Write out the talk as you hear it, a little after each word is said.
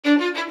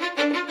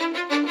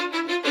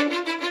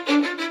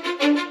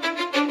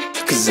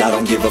Cause I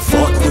don't give a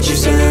fuck what you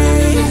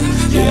say.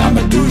 Yeah,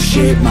 I'ma do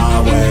shit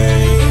my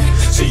way.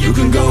 So you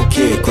can go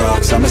kick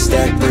rocks, I'ma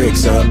stack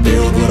bricks up,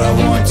 build what I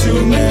want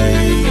to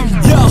make.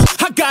 Yo,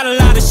 I got a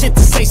lot of shit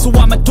to say, so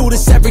I'ma do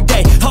this every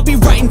day. I'll be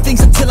writing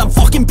things until I'm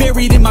fucking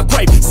buried in my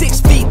grave.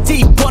 6 feet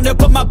deep under,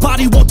 but my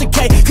body won't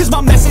decay. Cause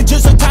my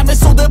messages are timeless,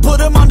 so they'll put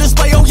them on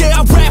display. Oh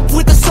yeah, I rap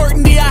with a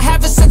certainty, I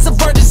have a sense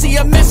of urgency.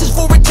 A message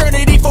for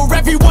eternity, for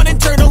everyone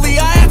internally.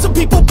 I had some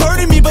people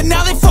burning me, but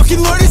now they fucking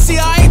learn to see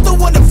I ain't the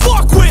one to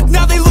fuck with,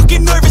 now they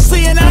looking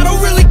nervously. And I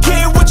don't really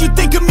care what you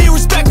think of me,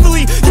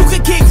 respectfully. You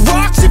can kick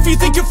rocks if you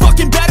think you're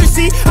fucking better,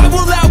 see. I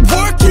will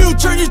outwork you,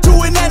 turn you to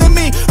an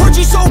enemy. Hurt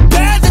you so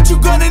bad that you're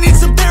gonna need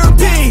some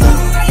therapy.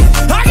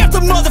 I got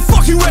the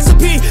motherfucking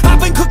recipe, I've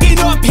been cooking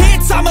up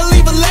hits, I'ma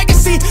leave a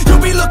legacy.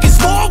 You'll be looking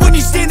small when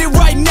you're standing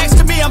right next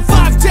to me. I'm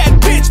 5'10",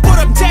 bitch, but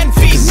I'm 10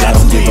 feet. Cause I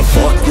don't give a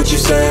fuck what you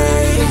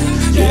say.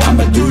 Yeah,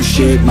 I'ma do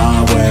shit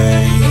my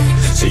way.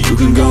 So you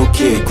can go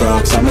kick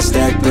rocks, I'ma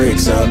stack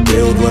bricks up,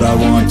 build what I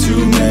want to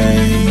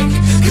make.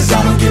 Cause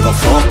I don't give a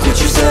fuck what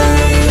you say.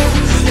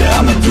 Yeah,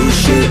 I'ma do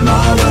shit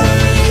my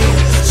way.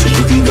 So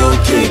you can go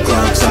kick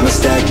rocks, I'ma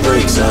stack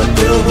bricks up,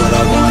 build what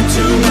I want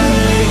to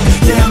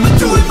make. Yeah, I'ma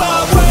do it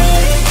my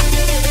way.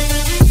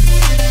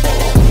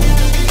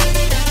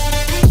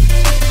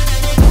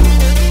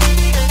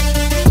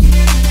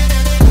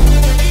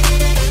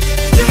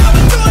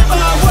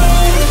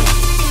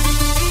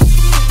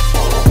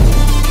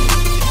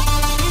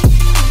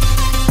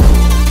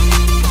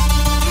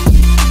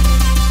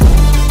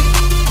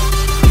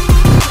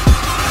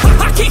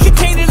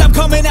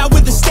 Coming out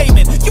with a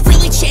statement. You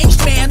really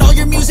changed, man, all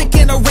your music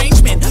and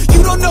arrangement.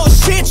 You don't know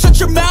shit, shut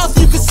your mouth,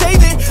 you can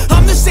save it.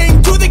 I'm the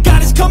same dude that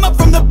got his come up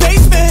from the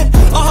basement.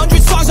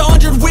 100 songs,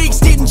 100 weeks,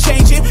 didn't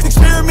change it.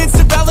 Experiments,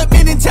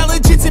 development,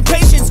 intelligence, and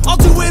patience. I'll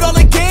do it all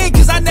again,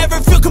 cause I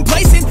never feel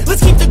complacent.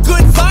 Let's keep the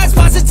good vibes,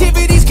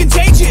 positivity's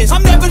contagious.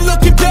 I'm never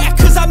looking back,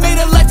 cause I made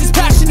a life that's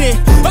passionate.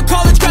 A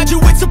college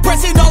graduate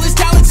suppressing all his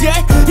talents,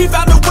 yeah. He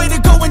found a way to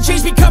go and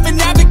change, become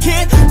an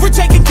advocate for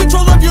taking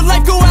control of your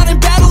life, go out and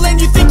battle. And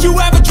you think you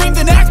have a dream,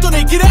 then act on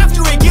it, get after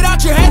it, get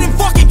out your head and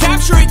fucking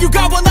capture it. You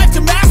got one life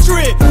to master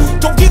it.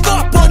 Don't give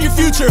up on your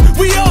future,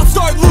 we all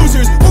start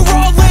losers. We're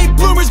all late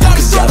bloomers,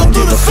 gotta struggle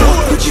through the sewer.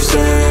 Fuck what you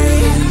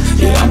say.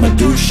 Yeah, I'ma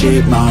do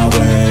shit my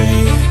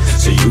way.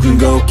 So you can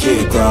go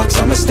kick rocks,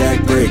 I'ma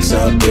stack bricks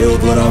up,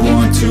 build what I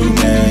want to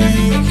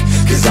make.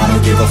 Cause I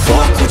don't give a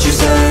fuck what you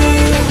say.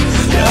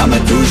 Yeah, I'ma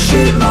do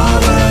shit my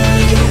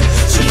way.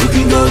 So you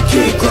can go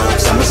kick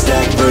rocks, I'ma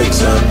stack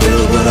bricks up,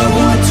 build what I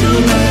want to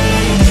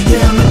make.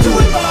 Yeah, I'ma do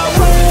it my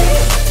way.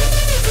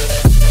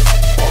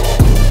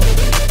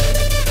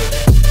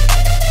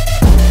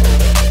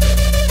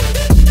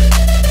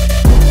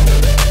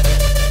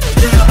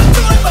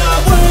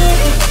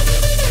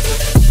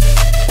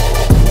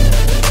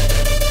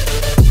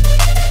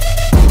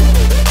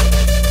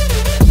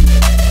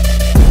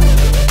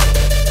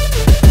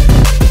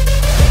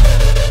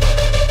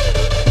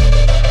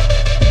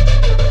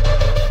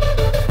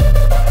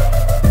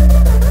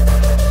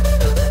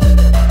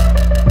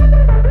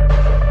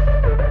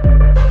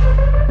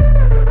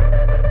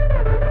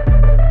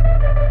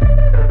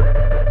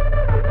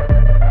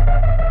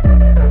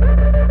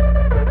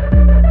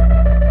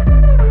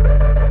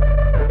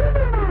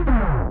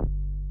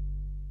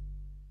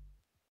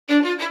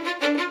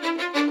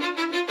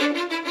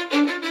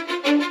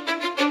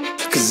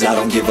 Cause I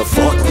don't give a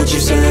fuck what you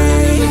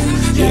say.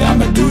 Yeah,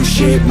 I'ma do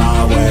shit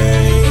my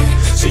way.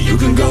 So you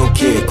can go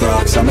kick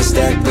rocks, I'ma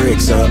stack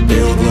bricks up,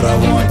 build what I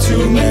want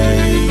to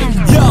make.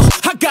 Yo,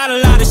 I got a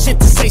lot of shit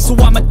to say, so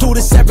I'ma do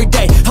this every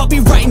day. I'll be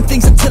writing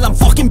things until I'm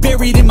fucking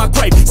buried in my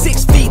grave.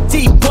 6 feet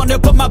deep under,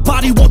 but my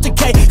body won't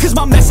decay. Cause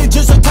my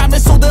messages are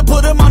timeless, so they'll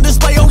put them on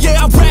display. Oh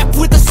yeah, I rap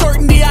with a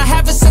certainty, I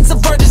have a sense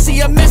of urgency.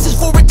 A message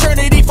for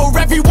eternity, for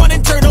everyone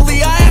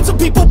internally. I had some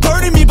people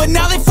burning me, but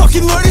now they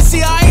fucking learn to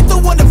see I ain't the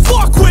one to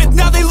fuck with,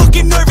 now they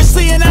looking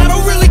nervously. And I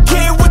don't really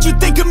care what you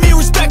think of me,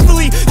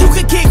 respectfully. You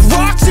can kick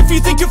rocks if you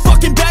think you're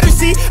fucking better,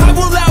 see. I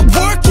will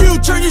outwork you,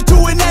 turn you to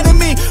an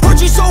enemy.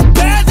 Hurt you so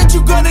bad that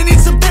you're gonna need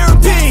some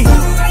therapy.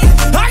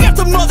 I got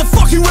the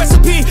motherfucking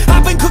recipe,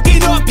 I've been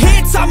cooking up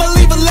hits, I'ma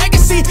leave a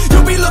legacy.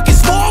 You'll be looking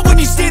small when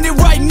you're standing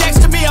right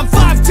next to me. I'm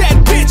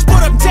 5'10", bitch,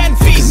 but I'm 10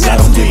 feet. Cause I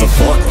don't give a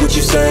fuck what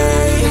you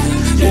say.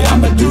 Yeah,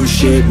 I'ma do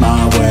shit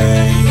my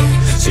way.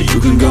 So you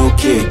can go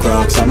kick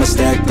rocks, I'ma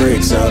stack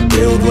bricks up,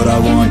 build what I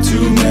want to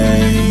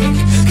make.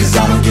 Cause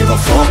I don't give a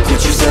fuck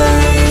what you say.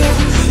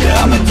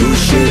 Yeah, I'ma do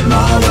shit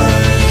my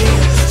way.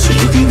 So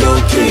you can go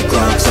kick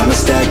rocks, I'ma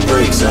stack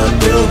bricks up,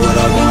 build what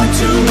I want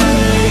to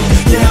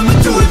make. Yeah,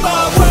 I'ma do it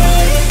my way.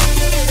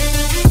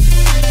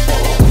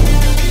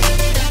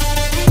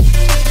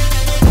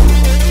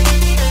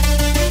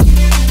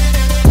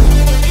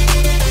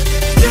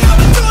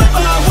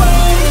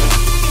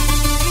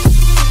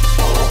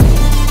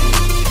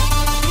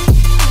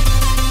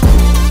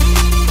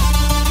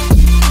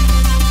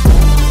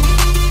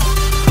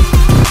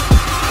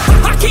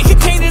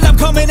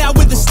 Coming out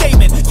with a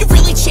statement. You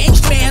really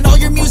changed, man, all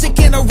your music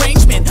and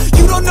arrangement.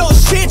 You don't know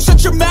shit,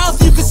 shut your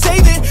mouth, you can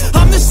save it.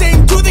 I'm the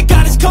same dude that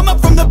got his come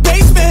up from the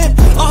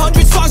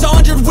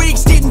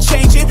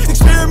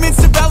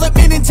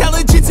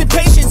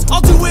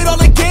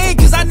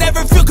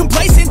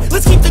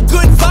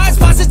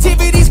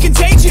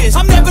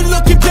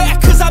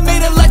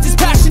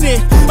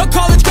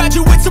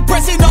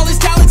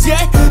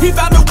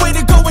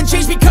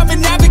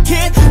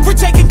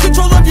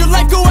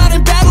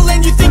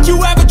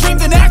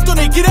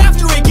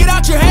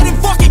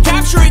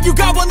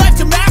life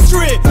to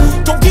master it.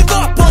 Don't give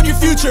up on your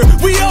future,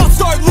 we all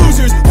start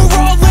losers. We're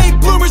all late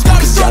bloomers,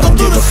 gotta struggle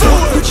through the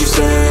sewer. What you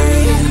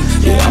say,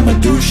 yeah, I'ma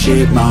do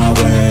shit my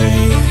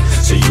way.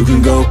 So you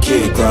can go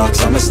kick rocks,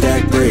 I'ma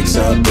stack bricks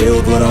up,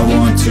 build what I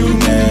want to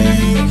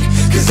make.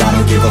 Cause I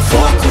don't give a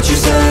fuck what you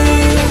say,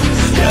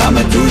 yeah,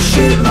 I'ma do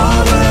shit my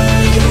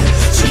way.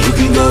 So you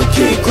can go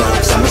kick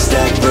rocks, I'ma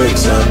stack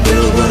bricks up,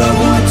 build what I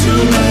want to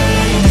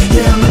make.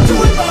 Yeah, I'ma do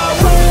it my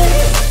way.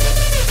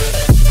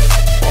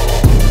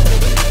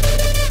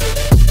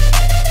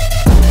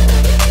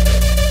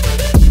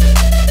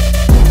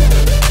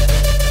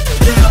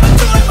 Yeah, I'ma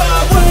do it my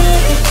way.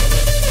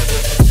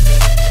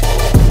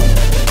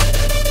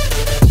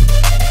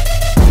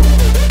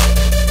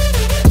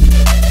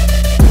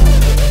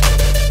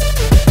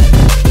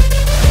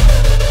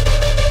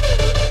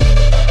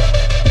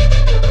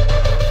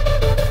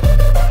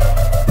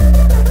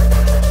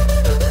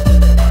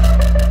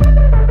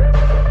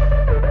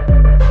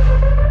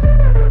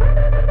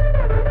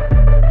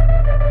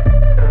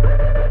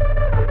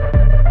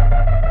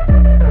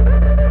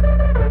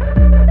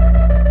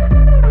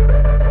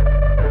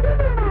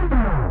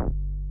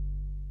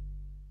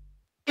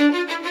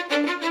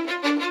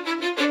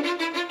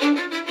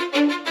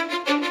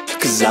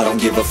 Cause I don't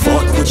give a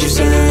fuck what you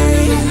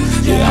say,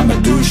 yeah, I'ma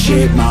do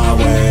shit my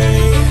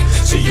way.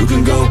 So you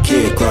can go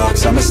kick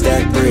rocks, I'ma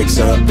stack bricks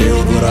up,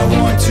 build what I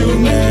want to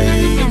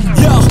make.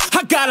 Yo,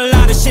 I got a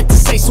lot of shit to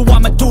say, so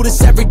I'ma do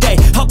this every day.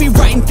 I'll be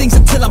writing things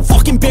until I'm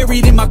fucking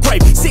buried in my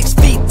grave. 6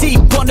 feet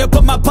deep under,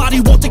 but my body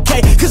won't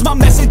decay. Cause my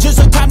messages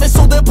are timeless,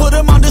 so they'll put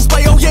them on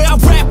display. Oh yeah, I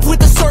rap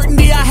with a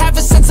certainty, I have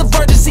a sense of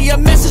urgency. A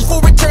message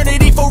for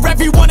eternity, for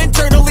everyone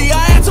internally.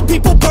 I had some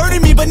people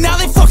burning me, but now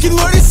they fucking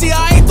learn to see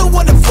I ain't the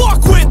one to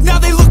fuck with, now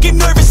they looking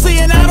nervously.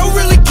 And I don't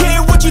really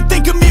care what you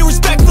think of me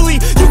respectfully.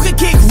 You can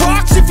kick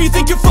rocks if you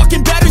think you're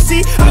fucking better,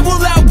 see. I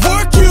will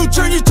outwork you,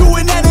 turn you to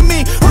an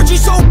enemy. Hurt you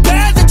so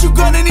bad that you're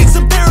gonna need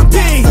some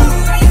therapy.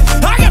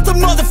 I got the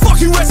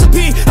motherfucking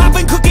recipe, I've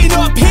been cooking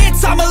up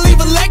hits, I'ma leave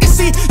a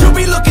legacy. You'll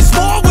be looking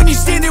small when you're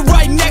standing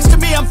right next to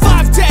me. I'm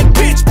 5'10",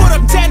 bitch, but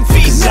I'm 10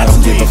 feet next to me. I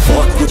don't give a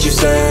fuck what you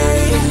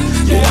say,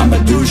 yeah, I'ma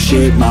do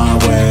shit my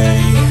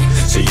way.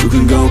 So you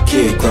can go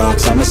kick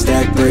rocks, I'ma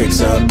stack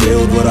bricks up,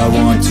 build what I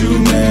want to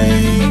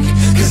make.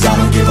 Cause I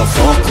don't give a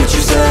fuck what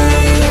you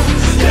say,